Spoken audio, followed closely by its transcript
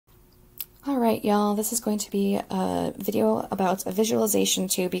Alright y'all, this is going to be a video about a visualization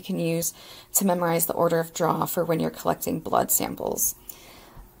tube you can use to memorize the order of draw for when you're collecting blood samples.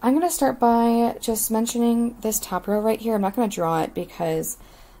 I'm going to start by just mentioning this top row right here. I'm not going to draw it because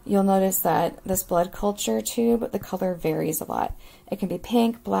you'll notice that this blood culture tube, the color varies a lot. It can be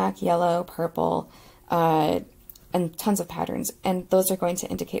pink, black, yellow, purple, and tons of patterns, and those are going to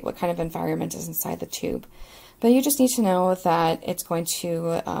indicate what kind of environment is inside the tube. But you just need to know that it's going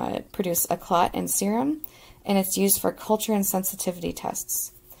to produce a clot and serum, and it's used for culture and sensitivity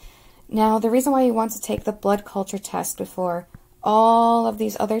tests. Now, the reason why you want to take the blood culture test before all of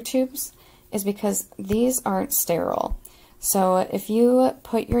these other tubes is because these aren't sterile. So if you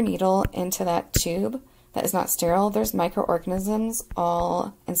put your needle into that tube that is not sterile, there's microorganisms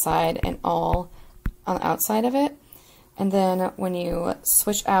all inside and all on the outside of it. And then when you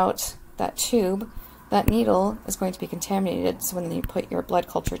switch out that tube, that needle is going to be contaminated, so when you put your blood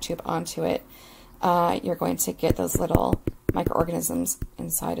culture tube onto it, you're going to get those little microorganisms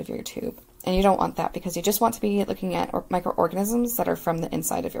inside of your tube. And you don't want that because you just want to be looking at microorganisms that are from the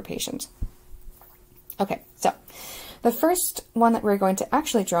inside of your patient. Okay, so the first one that we're going to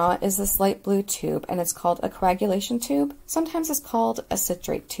actually draw is this light blue tube, and it's called a coagulation tube. Sometimes it's called a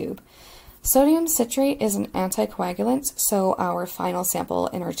citrate tube. Sodium citrate is an anticoagulant, so our final sample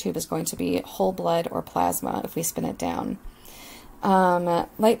in our tube is going to be whole blood or plasma if we spin it down.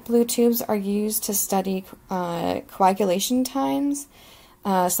 Light blue tubes are used to study coagulation times,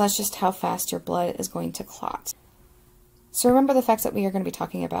 so that's just how fast your blood is going to clot. So remember the fact that we are going to be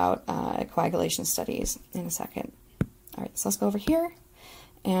talking about coagulation studies in a second. Alright, so let's go over here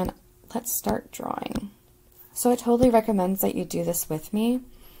and let's start drawing. So I totally recommend that you do this with me.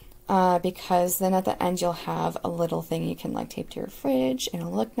 Because then at the end you'll have a little thing you can like tape to your fridge and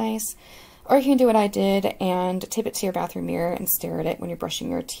it'll look nice. Or you can do what I did and tape it to your bathroom mirror and stare at it when you're brushing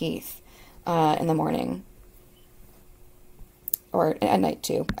your teeth in the morning. Or at night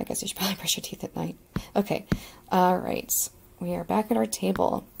too. I guess you should probably brush your teeth at night. Okay, alright. We are back at our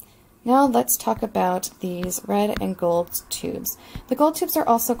table. Now let's talk about these red and gold tubes. The gold tubes are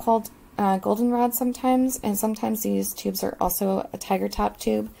also called goldenrod sometimes, and sometimes these tubes are also a tiger top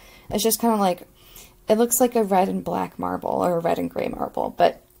tube. It's just kind of like, it looks like a red and black marble or a red and gray marble,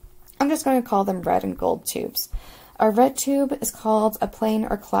 but I'm just going to call them red and gold tubes. A red tube is called a plain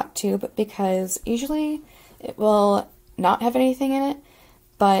or clot tube because usually it will not have anything in it,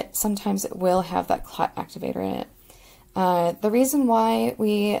 but sometimes it will have that clot activator in it. The reason why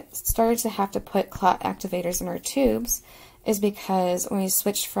we started to have to put clot activators in our tubes is because when we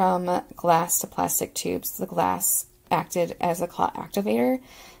switched from glass to plastic tubes, the glass acted as a clot activator.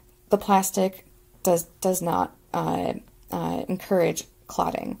 The plastic does not encourage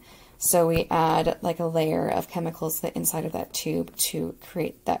clotting. So we add like a layer of chemicals to the inside of that tube to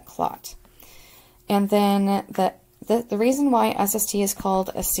create that clot. And then the reason why SST is called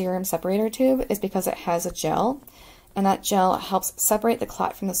a serum separator tube is because it has a gel, and that gel helps separate the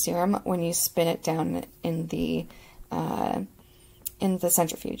clot from the serum when you spin it down in the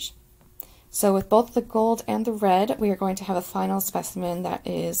centrifuge. So with both the gold and the red, we are going to have a final specimen that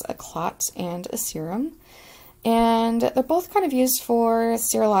is a clot and a serum. And they're both kind of used for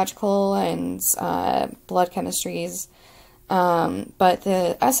serological and blood chemistries, but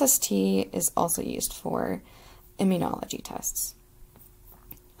the SST is also used for immunology tests.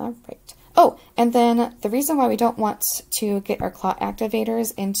 All right. Oh, and then the reason why we don't want to get our clot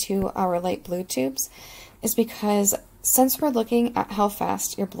activators into our light blue tubes is because since we're looking at how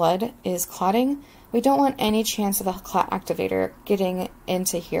fast your blood is clotting, we don't want any chance of a clot activator getting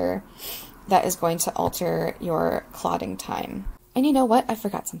into here that is going to alter your clotting time. And you know what? I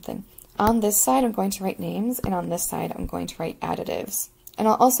forgot something. On this side, I'm going to write names, and on this side, I'm going to write additives. And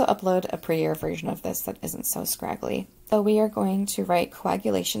I'll also upload a prettier version of this that isn't so scraggly. So we are going to write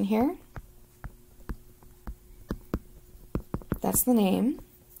coagulation here. That's the name.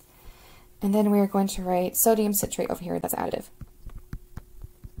 And then we are going to write sodium citrate over here, that's additive.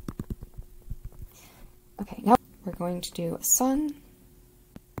 Okay, now we're going to do a sun.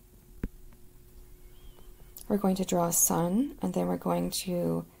 We're going to draw a sun, and then we're going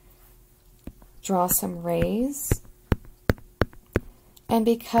to draw some rays. And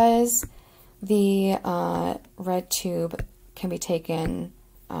because the red tube can be taken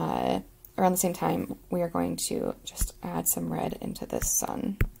around the same time, we are going to just add some red into this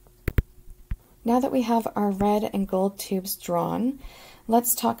sun. Now that we have our red and gold tubes drawn,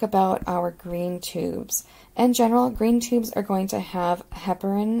 let's talk about our green tubes. In general, green tubes are going to have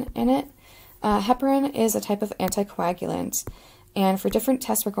heparin in it. Heparin is a type of anticoagulant, and for different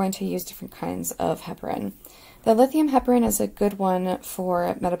tests we're going to use different kinds of heparin. The lithium heparin is a good one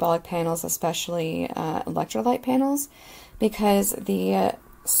for metabolic panels, especially electrolyte panels, because the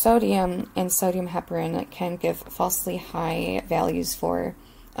sodium in sodium heparin can give falsely high values for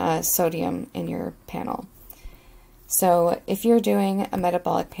sodium in your panel. So if you're doing a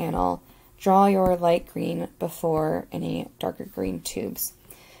metabolic panel, draw your light green before any darker green tubes.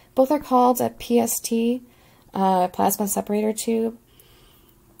 Both are called a PST, plasma separator tube,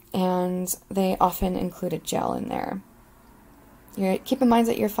 and they often include a gel in there. Keep in mind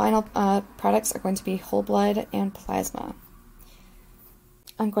that your final products are going to be whole blood and plasma.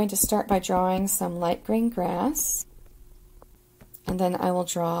 I'm going to start by drawing some light green grass, and then I will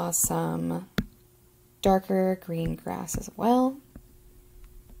draw some darker green grass as well,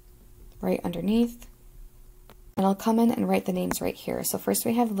 right underneath. And I'll come in and write the names right here. So first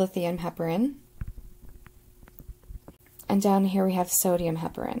we have lithium heparin, and down here we have sodium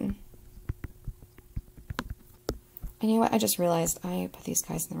heparin. And you know what? I just realized I put these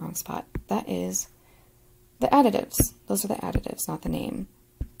guys in the wrong spot. That is the additives. Those are the additives, not the name.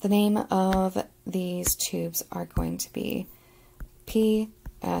 The name of these tubes are going to be PST.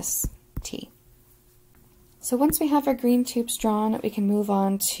 So once we have our green tubes drawn, we can move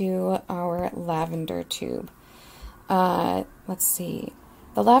on to our lavender tube. Let's see.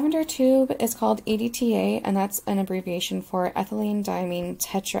 The lavender tube is called EDTA, and that's an abbreviation for ethylene diamine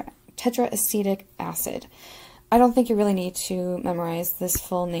tetraacetic acid. I don't think you really need to memorize this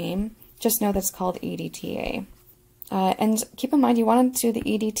full name. Just know that it's called EDTA. And keep in mind, you want to do the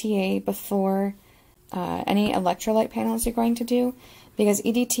EDTA before any electrolyte panels you're going to do, because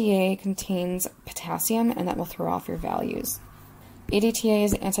EDTA contains potassium, and that will throw off your values. EDTA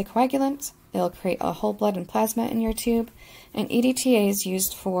is an anticoagulant. It'll create a whole blood and plasma in your tube, and EDTA is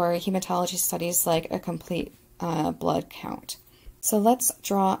used for hematology studies like a complete blood count. So let's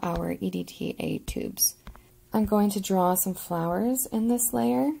draw our EDTA tubes. I'm going to draw some flowers in this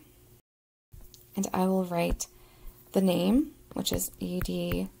layer, and I will write the name, which is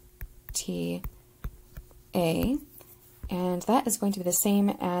EDTA, and that is going to be the same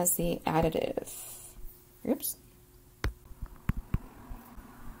as the additive. Oops.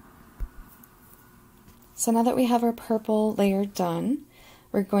 So now that we have our purple layer done,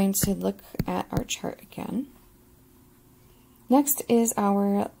 we're going to look at our chart again. Next is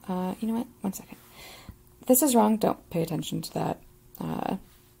our, you know what, one second. This is wrong, don't pay attention to that. All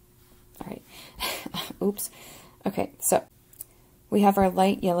right, oops. Okay, so we have our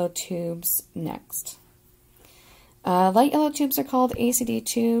light yellow tubes next. Light yellow tubes are called ACD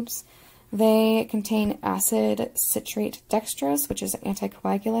tubes. They contain acid citrate dextrose, which is an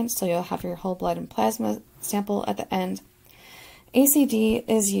anticoagulant, so you'll have your whole blood and plasma sample at the end. ACD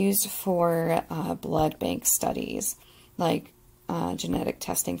is used for blood bank studies, like genetic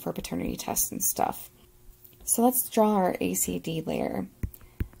testing for paternity tests and stuff. So let's draw our ACD layer.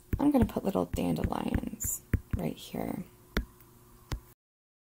 I'm going to put little dandelions right here.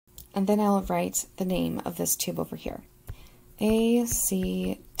 And then I'll write the name of this tube over here.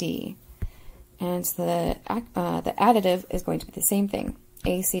 ACD. And the additive is going to be the same thing,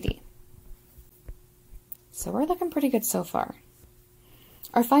 ACD. So we're looking pretty good so far.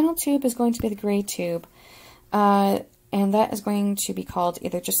 Our final tube is going to be the gray tube, and that is going to be called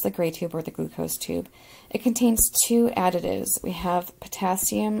either just the gray tube or the glucose tube. It contains two additives. We have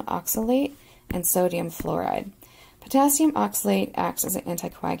potassium oxalate and sodium fluoride. Potassium oxalate acts as an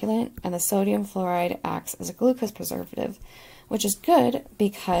anticoagulant, and the sodium fluoride acts as a glucose preservative, which is good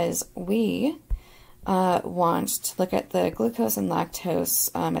because we want to look at the glucose and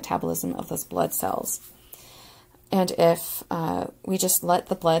lactose metabolism of those blood cells. And if we just let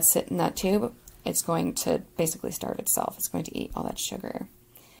the blood sit in that tube, it's going to basically starve itself. It's going to eat all that sugar.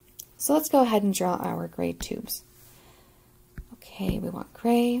 So let's go ahead and draw our gray tubes. Okay, we want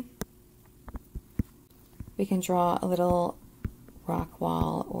gray. We can draw a little rock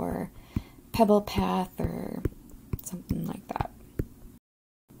wall or pebble path or something like that.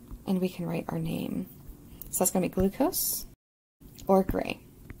 And we can write our name. So that's going to be glucose or gray.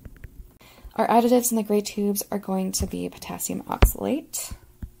 Our additives in the gray tubes are going to be potassium oxalate.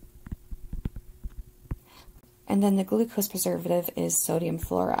 And then the glucose preservative is sodium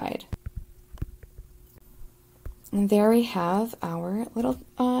fluoride. And there we have our little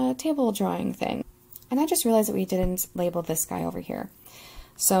table drawing thing. And I just realized that we didn't label this guy over here.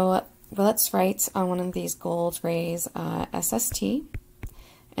 So let's write on one of these gold rays SST.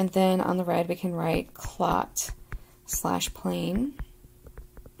 And then on the red we can write clot/plane.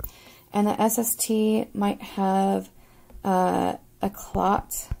 And the SST might have a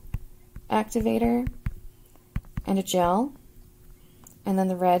clot activator and a gel. And then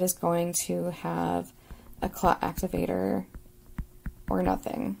the red is going to have a clot activator or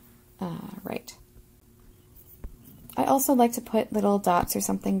nothing. Right. I also like to put little dots or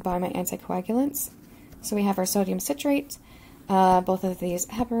something by my anticoagulants. So we have our sodium citrate. Both of these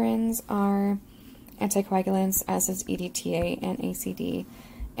heparins are anticoagulants, as is EDTA and ACD.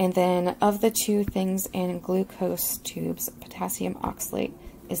 And then of the two things in glucose tubes, potassium oxalate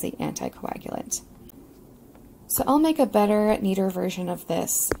is the anticoagulant. So I'll make a better, neater version of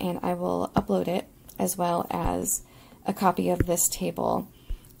this, and I will upload it, as well as a copy of this table,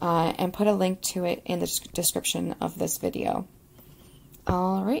 and put a link to it in the description of this video.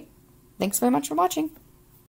 Alright, thanks very much for watching.